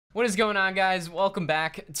What is going on, guys? Welcome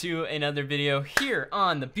back to another video here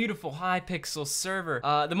on the beautiful Hypixel server,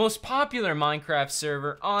 the most popular Minecraft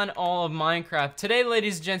server on all of Minecraft. Today,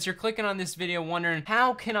 ladies and gents, you're clicking on this video wondering,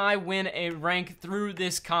 how can I win a rank through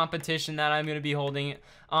this competition that I'm going to be holding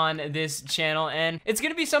on this channel? And it's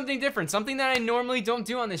going to be something different, something that I normally don't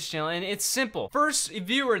do on this channel, and it's simple. First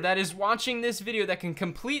viewer that is watching this video that can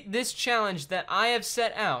complete this challenge that I have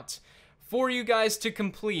set out for you guys to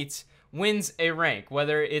complete wins a rank,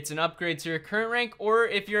 whether it's an upgrade to your current rank or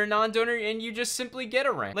if you're a non-donor and you just simply get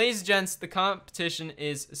a rank. Ladies and gents, the competition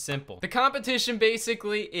is simple. The competition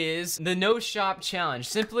basically is the no shop challenge.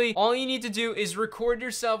 Simply, all you need to do is record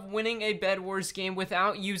yourself winning a Bed Wars game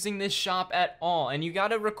without using this shop at all, and you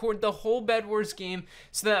gotta record the whole Bed Wars game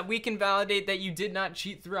so that we can validate that you did not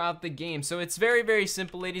cheat throughout the game. So it's very, very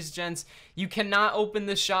simple, ladies and gents. You cannot open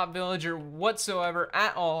the shop villager whatsoever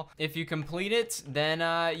at all. If you complete it,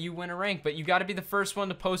 then you win a rank, but you got to be the first one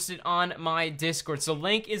to post it on my Discord. So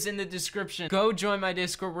link is in the description. Go join my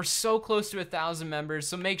Discord. We're so close to 1,000 members,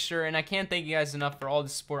 so make sure, and I can't thank you guys enough for all the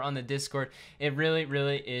support on the Discord. It really,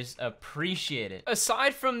 really is appreciated.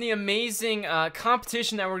 Aside from the amazing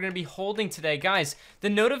competition that we're going to be holding today, guys, the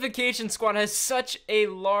notification squad has such a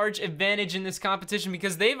large advantage in this competition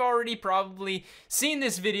because they've already probably seen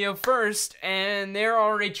this video first and they're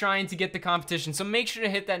already trying to get the competition. So make sure to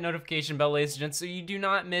hit that notification bell, ladies and gents, so you do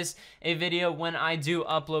not miss a video when I do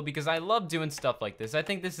upload, because I love doing stuff like this. I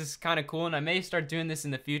think this is kind of cool, and I may start doing this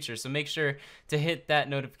in the future, so make sure to hit that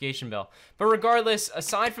notification bell. But regardless,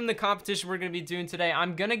 aside from the competition we're going to be doing today,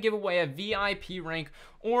 I'm going to give away a VIP rank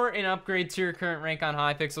or an upgrade to your current rank on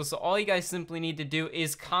Hypixel. So all you guys simply need to do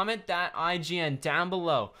is comment that IGN down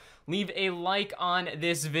below. Leave a like on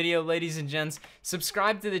this video, ladies and gents.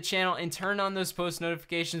 Subscribe to the channel and turn on those post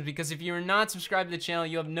notifications, because if you are not subscribed to the channel,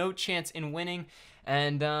 you have no chance in winning.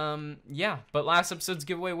 And yeah, but last episode's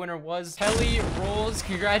giveaway winner was Kelly Rolls.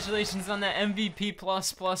 Congratulations on that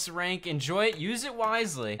MVP++ rank. Enjoy it, use it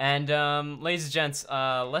wisely. And ladies and gents,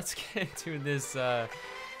 let's get into this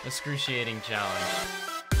excruciating challenge.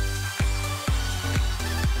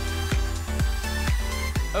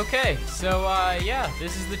 Okay, so yeah,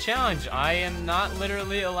 this is the challenge. I am not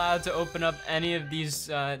literally allowed to open up any of these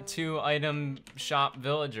 2-item shop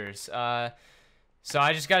villagers. So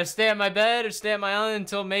I just gotta stay at my bed or stay at my island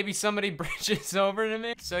until maybe somebody bridges over to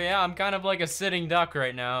me. So yeah, I'm kind of like a sitting duck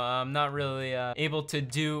right now. I'm not really able to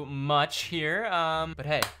do much here. But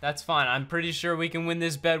hey, that's fine. I'm pretty sure we can win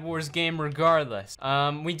this Bed Wars game regardless.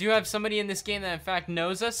 We do have somebody in this game that in fact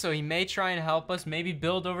knows us, so he may try and help us, maybe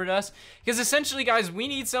build over to us. Because essentially, guys, we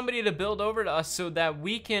need somebody to build over to us so that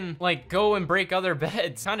we can like go and break other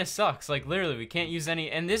beds. Kind of sucks. Like literally, we can't use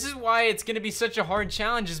any. And this is why it's gonna be such a hard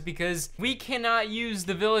challenge, is because we cannot use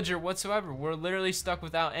the villager whatsoever. We're literally stuck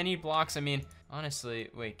without any blocks. I mean, honestly,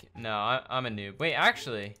 wait, no, I'm a noob. Wait,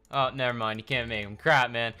 actually, oh, never mind, you can't make him.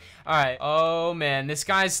 Crap, man. All right, oh man, this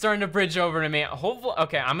guy's starting to bridge over to me. Hopefully,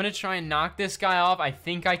 okay, I'm gonna try and knock this guy off. I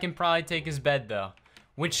think I can probably take his bed though,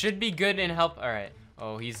 which should be good and help. All right,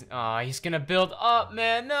 oh, he's gonna build up,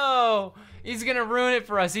 man. No, he's gonna ruin it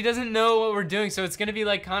for us. He doesn't know what we're doing, so it's gonna be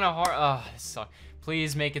like kind of hard. Oh, this sucks.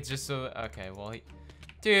 Please make it just so, okay, well,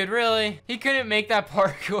 dude, really? He couldn't make that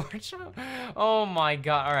parkour. Oh my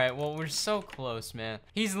god. All right, well, we're so close, man.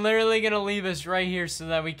 He's literally gonna leave us right here so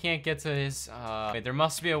that we can't get to his, wait, there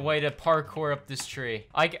must be a way to parkour up this tree.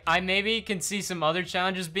 I maybe can see some other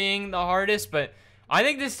challenges being the hardest, but I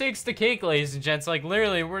think this takes the cake, ladies and gents. Like,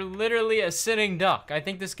 literally, we're literally a sitting duck. I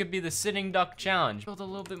think this could be the sitting duck challenge. Build a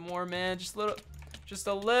little bit more, man. Just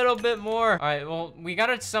a little bit more. All right, well, we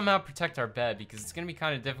gotta somehow protect our bed, because it's gonna be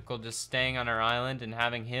kind of difficult just staying on our island and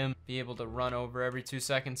having him be able to run over every 2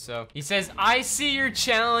 seconds. So he says, I see your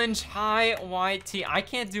challenge, hi YT. I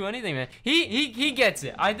can't do anything, man. He gets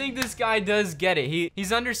it. I think this guy does get it.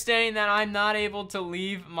 He's understanding that I'm not able to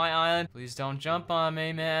leave my island. Please don't jump on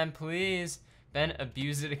me, man, please. Then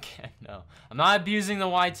abuse it again. No, I'm not abusing the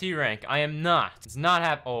YT rank. I am not. It's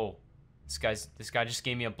not oh. This guy just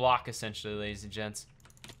gave me a block, essentially, ladies and gents.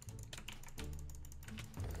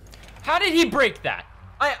 How did he break that?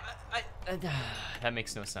 That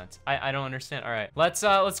makes no sense. I don't understand. All right,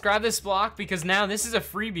 let's grab this block, because now this is a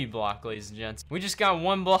freebie block, ladies and gents. We just got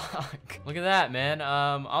 1 block. Look at that, man.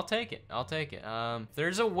 I'll take it. I'll take it.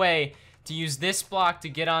 There's a way to use this block to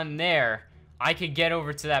get on there. I could get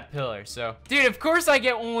over to that pillar. So, dude, of course I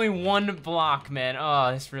get only 1 block, man.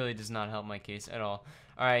 Oh, this really does not help my case at all.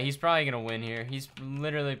 All right, he's probably gonna win here. He's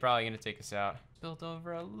literally probably gonna take us out. Build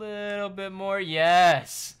over a little bit more.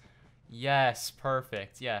 Yes. Yes,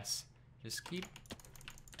 perfect. Yes. Just keep.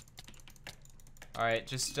 All right,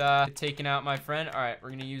 just taking out my friend. All right,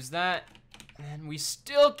 we're gonna use that. And we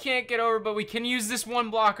still can't get over, but we can use this one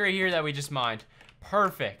block right here that we just mined.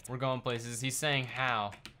 Perfect. We're going places. He's saying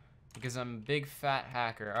how. Because I'm a big fat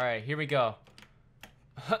hacker. All right, here we go.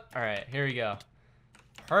 All right, here we go.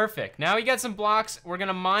 Perfect. Now we got some blocks. We're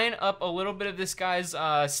gonna mine up a little bit of this guy's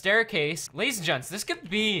staircase. Ladies and gents, this could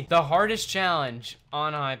be the hardest challenge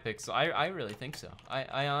on Hypixel. I really think so.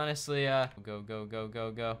 I honestly,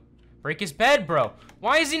 go. Break his bed, bro.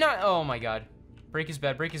 Why is he not? Oh my God. Break his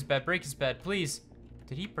bed, break his bed, break his bed, please.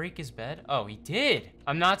 Did he break his bed? Oh, he did.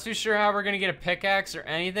 I'm not too sure how we're gonna get a pickaxe or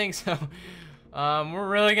anything, so we're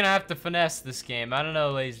really gonna have to finesse this game. I don't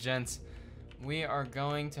know, ladies and gents. We are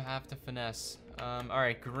going to have to finesse. All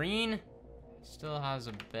right, green still has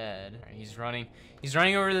a bed. All right, he's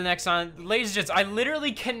running over to the next one. Ladies and gents, I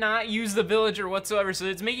literally cannot use the villager whatsoever, so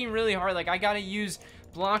it's making it really hard. Like, I gotta use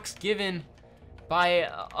blocks given by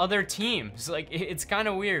other teams. Like, it's kind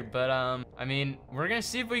of weird, but I mean, we're gonna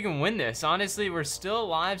see if we can win this. Honestly, we're still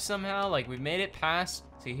alive somehow. Like, we've made it past.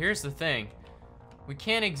 See, here's the thing. We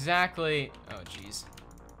can't exactly, oh geez,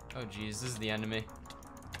 this is the end of me.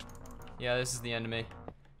 Yeah, this is the end of me.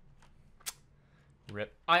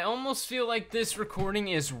 Rip. I almost feel like this recording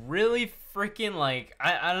is really freaking, like,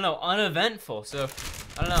 I don't know, uneventful. So,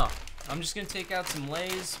 I don't know. I'm just gonna take out some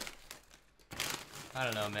lays. I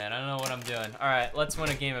don't know, man. I don't know what I'm doing. All right, let's win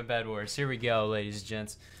a game of Bed Wars. Here we go, ladies and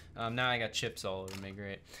gents. Now I got chips all over me.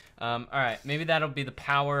 Great. All right, maybe that'll be the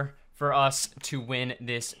power for us to win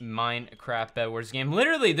this Minecraft Bed Wars game.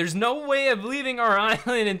 Literally, there's no way of leaving our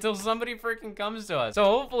island until somebody freaking comes to us. So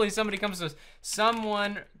hopefully somebody comes to us.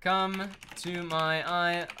 Someone come to my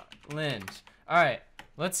island. All right,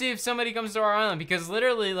 let's see if somebody comes to our island, because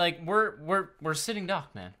literally, like, we're sitting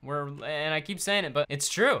duck, man. And I keep saying it, but it's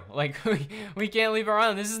true. Like, we can't leave our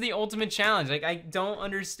island. This is the ultimate challenge. Like, I don't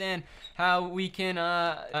understand how we can,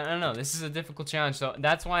 I don't know. This is a difficult challenge, so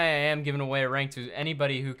that's why I am giving away a rank to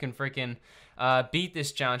anybody who can freaking beat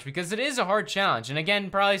this challenge, because it is a hard challenge. And again,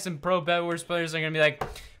 probably some pro Bed Wars players are gonna be like,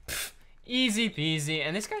 easy peasy.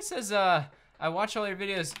 And this guy says, I watch all your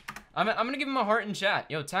videos. I'm gonna give him a heart in chat.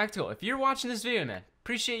 Yo, Tactical, if you're watching this video, man,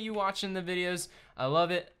 appreciate you watching the videos. I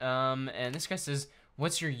love it. And this guy says,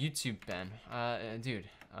 what's your YouTube, Ben? Dude,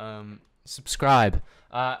 subscribe.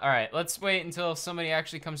 All right, let's wait until somebody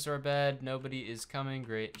actually comes to our bed. Nobody is coming.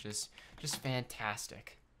 Great, just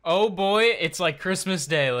fantastic. Oh boy, it's like Christmas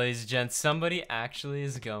Day, ladies and gents. Somebody actually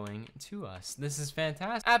is going to us. This is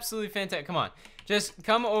fantastic. Absolutely fantastic. Come on, just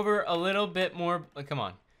come over a little bit more. Come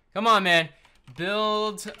on, man.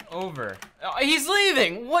 Build over. Oh, he's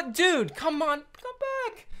leaving. What, dude? Come on, come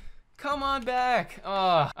back. Come on back.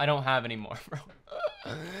 Oh, I don't have any more, bro.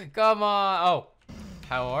 Come on. Oh,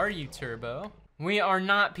 how are you, Turbo? We are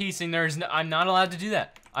not piecing. I'm not allowed to do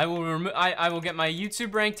that. I will get my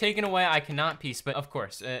YouTube rank taken away. I cannot piece, but of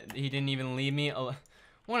course, he didn't even leave me.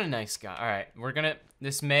 What a nice guy. All right,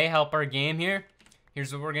 this may help our game here.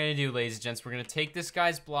 Here's what we're gonna do, ladies and gents. We're gonna take this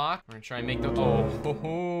guy's block. We're gonna try and make the,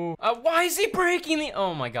 why is he breaking the,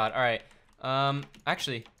 oh my God. All right,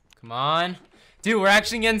 actually, come on. Dude, we're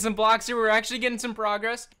actually getting some blocks here. We're actually getting some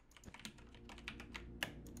progress.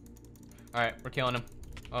 All right, we're killing him.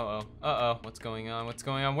 Uh-oh. What's going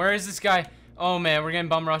on? Where is this guy? Oh man, we're getting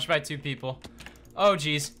bum rushed by 2 people. Oh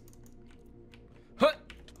geez. Huh.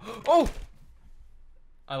 Oh!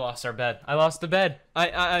 I lost our bed. I lost the bed.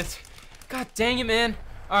 God dang it, man.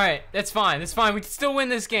 All right, that's fine. That's fine. We can still win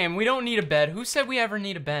this game. We don't need a bed. Who said we ever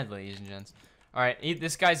need a bed, ladies and gents? All right,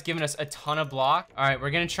 this guy's giving us a ton of block. All right, we're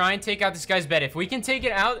gonna try and take out this guy's bed. If we can take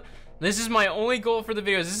it out, this is my only goal for the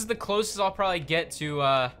videos. This is the closest I'll probably get to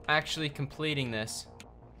actually completing this.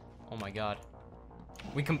 Oh my God.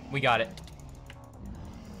 We got it.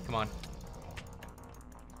 Come on.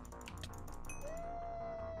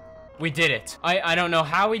 We did it. I don't know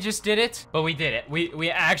how we just did it, but we did it. We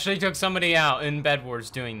actually took somebody out in Bed Wars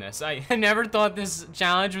doing this. I never thought this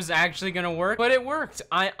challenge was actually gonna work, but it worked.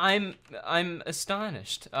 I'm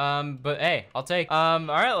astonished. But hey, I'll take. All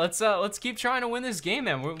right, let's keep trying to win this game,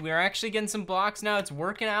 man. We're actually getting some blocks now. It's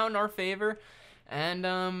working out in our favor,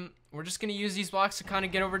 and we're just gonna use these blocks to kind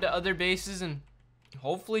of get over to other bases and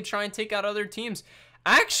hopefully try and take out other teams.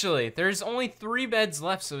 Actually, there's only 3 beds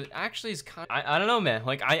left, so it actually is kind of, I don't know, man.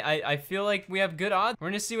 Like, I feel like we have good odds. We're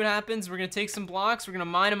gonna see what happens. We're gonna take some blocks. We're gonna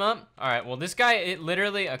mine them up. All right, well, this guy, it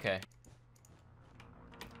literally, okay.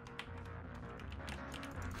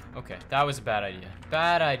 Okay, that was a bad idea.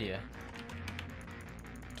 Bad idea.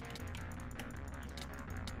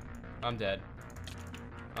 I'm dead.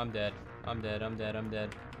 I'm dead.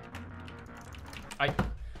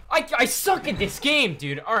 I suck at this game,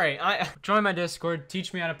 dude. All right, join my Discord.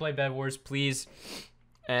 Teach me how to play Bed Wars, please.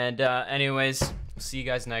 And anyways, See you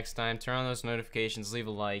guys next time. Turn on those notifications, leave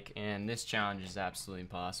a like, and this challenge is absolutely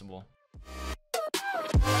impossible. Take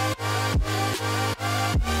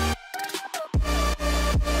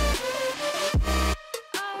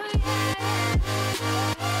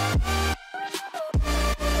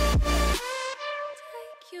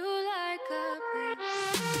you like a